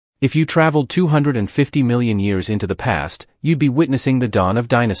If you traveled 250 million years into the past, you'd be witnessing the dawn of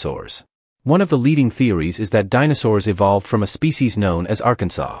dinosaurs. One of the leading theories is that dinosaurs evolved from a species known as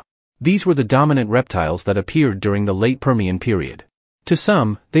Arkansas. These were the dominant reptiles that appeared during the late Permian period. To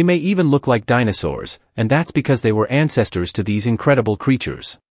some, they may even look like dinosaurs, and that's because they were ancestors to these incredible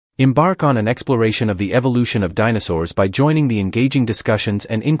creatures. Embark on an exploration of the evolution of dinosaurs by joining the engaging discussions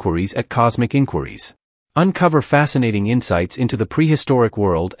and inquiries at Cosmic Inquires. Uncover fascinating insights into the prehistoric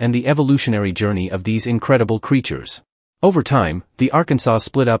world and the evolutionary journey of these incredible creatures. Over time, the Arkansas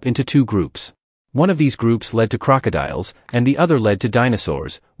split up into two groups. One of these groups led to crocodiles, and the other led to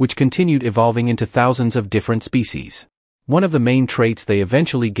dinosaurs, which continued evolving into thousands of different species. One of the main traits they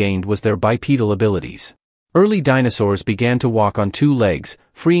eventually gained was their bipedal abilities. Early dinosaurs began to walk on two legs,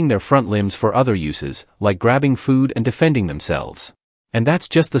 freeing their front limbs for other uses, like grabbing food and defending themselves. And that's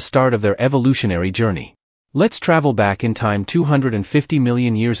just the start of their evolutionary journey. Let's travel back in time 250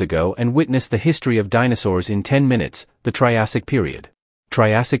 million years ago and witness the history of dinosaurs in 10 minutes, the Triassic period.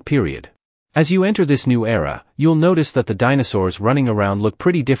 Triassic period. As you enter this new era, you'll notice that the dinosaurs running around look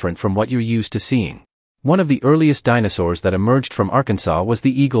pretty different from what you're used to seeing. One of the earliest dinosaurs that emerged from Arkansas was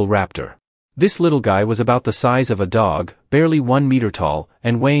the eagle raptor. This little guy was about the size of a dog, barely 1 meter tall,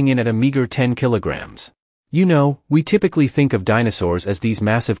 and weighing in at a meager 10 kilograms. You know, we typically think of dinosaurs as these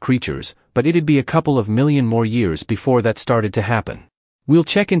massive creatures, but it'd be a couple of million more years before that started to happen. We'll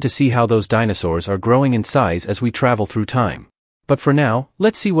check in to see how those dinosaurs are growing in size as we travel through time. But for now,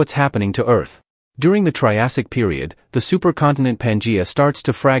 let's see what's happening to Earth. During the Triassic period, the supercontinent Pangaea starts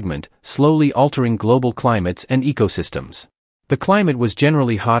to fragment, slowly altering global climates and ecosystems. The climate was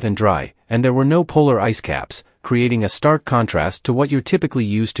generally hot and dry, and there were no polar ice caps, creating a stark contrast to what you're typically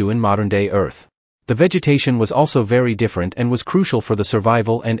used to in modern-day Earth. The vegetation was also very different and was crucial for the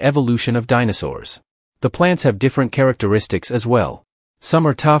survival and evolution of dinosaurs. The plants have different characteristics as well. Some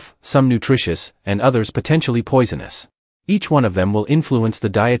are tough, some nutritious, and others potentially poisonous. Each one of them will influence the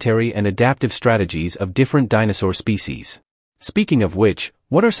dietary and adaptive strategies of different dinosaur species. Speaking of which,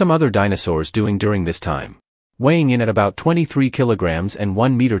 what are some other dinosaurs doing during this time? Weighing in at about 23 kilograms and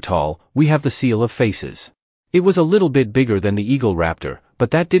 1 meter tall, we have the seal of faces. It was a little bit bigger than the eagle raptor,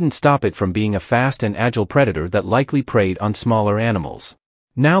 but that didn't stop it from being a fast and agile predator that likely preyed on smaller animals.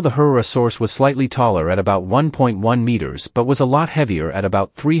 Now the Herosaurus was slightly taller at about 1.1 meters but was a lot heavier at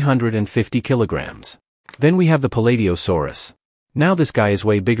about 350 kilograms. Then we have the Paladiosaurus. Now this guy is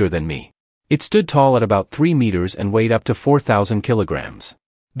way bigger than me. It stood tall at about 3 meters and weighed up to 4,000 kilograms.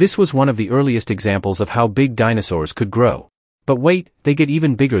 This was one of the earliest examples of how big dinosaurs could grow. But wait, they get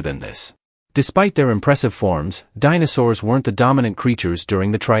even bigger than this. Despite their impressive forms, dinosaurs weren't the dominant creatures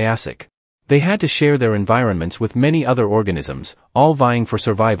during the Triassic. They had to share their environments with many other organisms, all vying for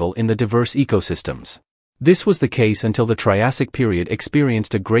survival in the diverse ecosystems. This was the case until the Triassic period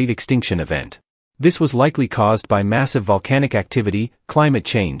experienced a great extinction event. This was likely caused by massive volcanic activity, climate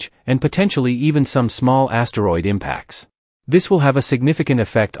change, and potentially even some small asteroid impacts. This will have a significant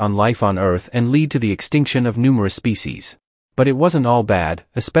effect on life on Earth and lead to the extinction of numerous species. But it wasn't all bad,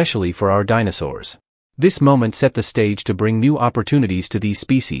 especially for our dinosaurs. This moment set the stage to bring new opportunities to these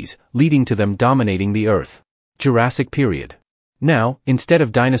species, leading to them dominating the Earth. Jurassic period. Now, instead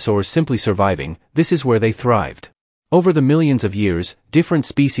of dinosaurs simply surviving, this is where they thrived. Over the millions of years, different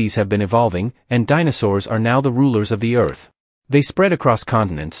species have been evolving, and dinosaurs are now the rulers of the Earth. They spread across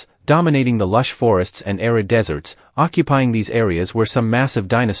continents, dominating the lush forests and arid deserts, occupying these areas where some massive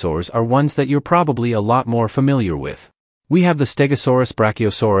dinosaurs are ones that you're probably a lot more familiar with. We have the Stegosaurus,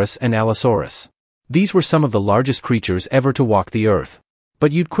 Brachiosaurus, and Allosaurus. These were some of the largest creatures ever to walk the Earth.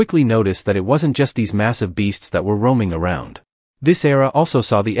 But you'd quickly notice that it wasn't just these massive beasts that were roaming around. This era also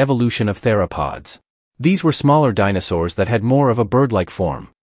saw the evolution of theropods. These were smaller dinosaurs that had more of a bird-like form.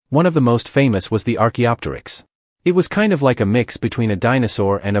 One of the most famous was the Archaeopteryx. It was kind of like a mix between a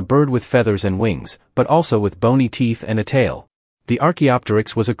dinosaur and a bird with feathers and wings, but also with bony teeth and a tail. The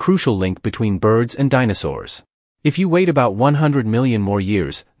Archaeopteryx was a crucial link between birds and dinosaurs. If you wait about 100 million more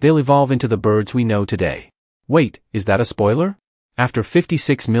years, they'll evolve into the birds we know today. Wait, is that a spoiler? After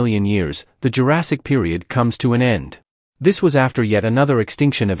 56 million years, the Jurassic period comes to an end. This was after yet another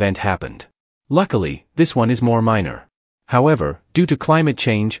extinction event happened. Luckily, this one is more minor. However, due to climate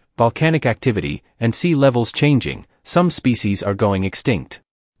change, volcanic activity, and sea levels changing, some species are going extinct.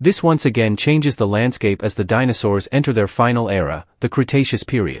 This once again changes the landscape as the dinosaurs enter their final era, the Cretaceous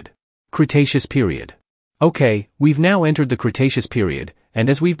period. Cretaceous period. Okay, we've now entered the Cretaceous period,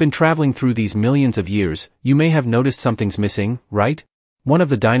 and as we've been traveling through these millions of years, you may have noticed something's missing, right? One of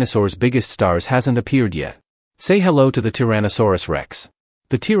the dinosaurs' biggest stars hasn't appeared yet. Say hello to the Tyrannosaurus rex.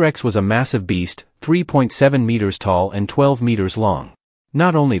 The T-Rex was a massive beast, 3.7 meters tall and 12 meters long.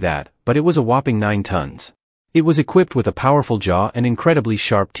 Not only that, but it was a whopping 9 tons. It was equipped with a powerful jaw and incredibly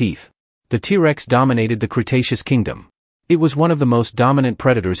sharp teeth. The T-Rex dominated the Cretaceous kingdom. It was one of the most dominant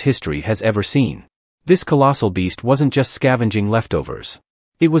predators history has ever seen. This colossal beast wasn't just scavenging leftovers.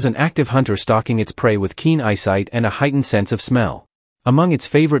 It was an active hunter stalking its prey with keen eyesight and a heightened sense of smell. Among its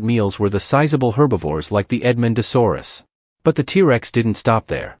favorite meals were the sizable herbivores like the Edmontosaurus. But the T-Rex didn't stop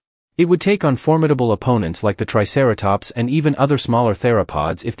there. It would take on formidable opponents like the Triceratops and even other smaller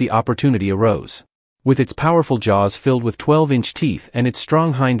theropods if the opportunity arose. With its powerful jaws filled with 12-inch teeth and its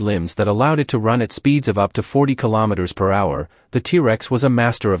strong hind limbs that allowed it to run at speeds of up to 40 kilometers per hour, the T-Rex was a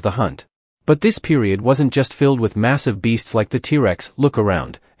master of the hunt. But this period wasn't just filled with massive beasts like the T-Rex. Look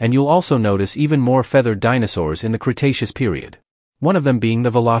around, and you'll also notice even more feathered dinosaurs in the Cretaceous period. One of them being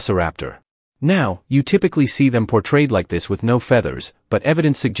the Velociraptor. Now, you typically see them portrayed like this with no feathers, but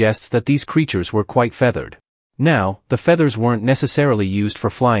evidence suggests that these creatures were quite feathered. Now, the feathers weren't necessarily used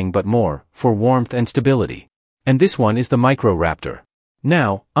for flying but more, for warmth and stability. And this one is the Microraptor.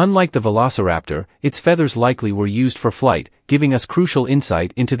 Now, unlike the Velociraptor, its feathers likely were used for flight, giving us crucial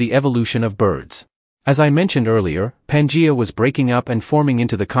insight into the evolution of birds. As I mentioned earlier, Pangaea was breaking up and forming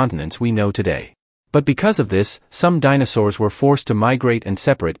into the continents we know today. But because of this, some dinosaurs were forced to migrate and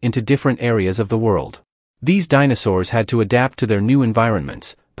separate into different areas of the world. These dinosaurs had to adapt to their new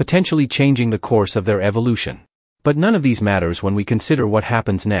environments, potentially changing the course of their evolution. But none of these matters when we consider what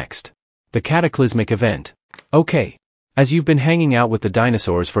happens next. The cataclysmic event. Okay. As you've been hanging out with the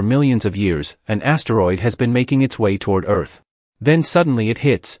dinosaurs for millions of years, an asteroid has been making its way toward Earth. Then suddenly it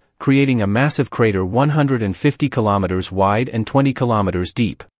hits, creating a massive crater 150 kilometers wide and 20 kilometers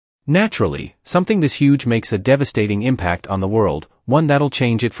deep. Naturally, something this huge makes a devastating impact on the world, one that'll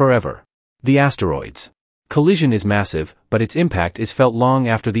change it forever. The asteroid's collision is massive, but its impact is felt long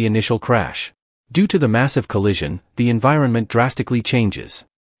after the initial crash. Due to the massive collision, the environment drastically changes.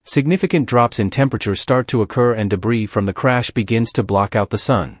 Significant drops in temperature start to occur and debris from the crash begins to block out the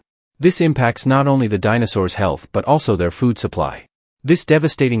sun. This impacts not only the dinosaurs' health but also their food supply. This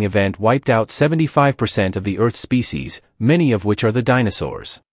devastating event wiped out 75% of the Earth's species, many of which are the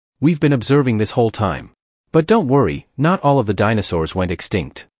dinosaurs. We've been observing this whole time. But don't worry, not all of the dinosaurs went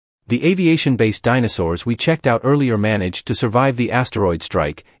extinct. The aviation-based dinosaurs we checked out earlier managed to survive the asteroid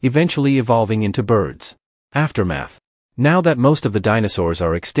strike, eventually evolving into birds. Aftermath. Now that most of the dinosaurs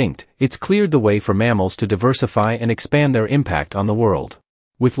are extinct, it's cleared the way for mammals to diversify and expand their impact on the world.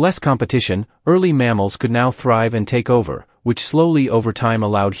 With less competition, early mammals could now thrive and take over, which slowly over time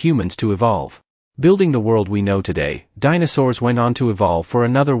allowed humans to evolve. Building the world we know today, dinosaurs went on to evolve for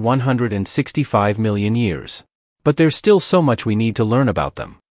another 165 million years. But there's still so much we need to learn about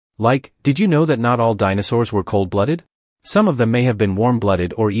them. Like, did you know that not all dinosaurs were cold-blooded? Some of them may have been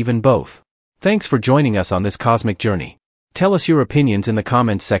warm-blooded or even both. Thanks for joining us on this cosmic journey. Tell us your opinions in the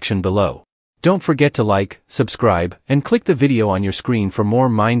comments section below. Don't forget to like, subscribe, and click the video on your screen for more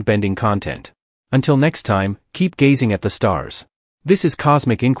mind-bending content. Until next time, keep gazing at the stars. This is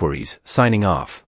Cosmic Inquiries, signing off.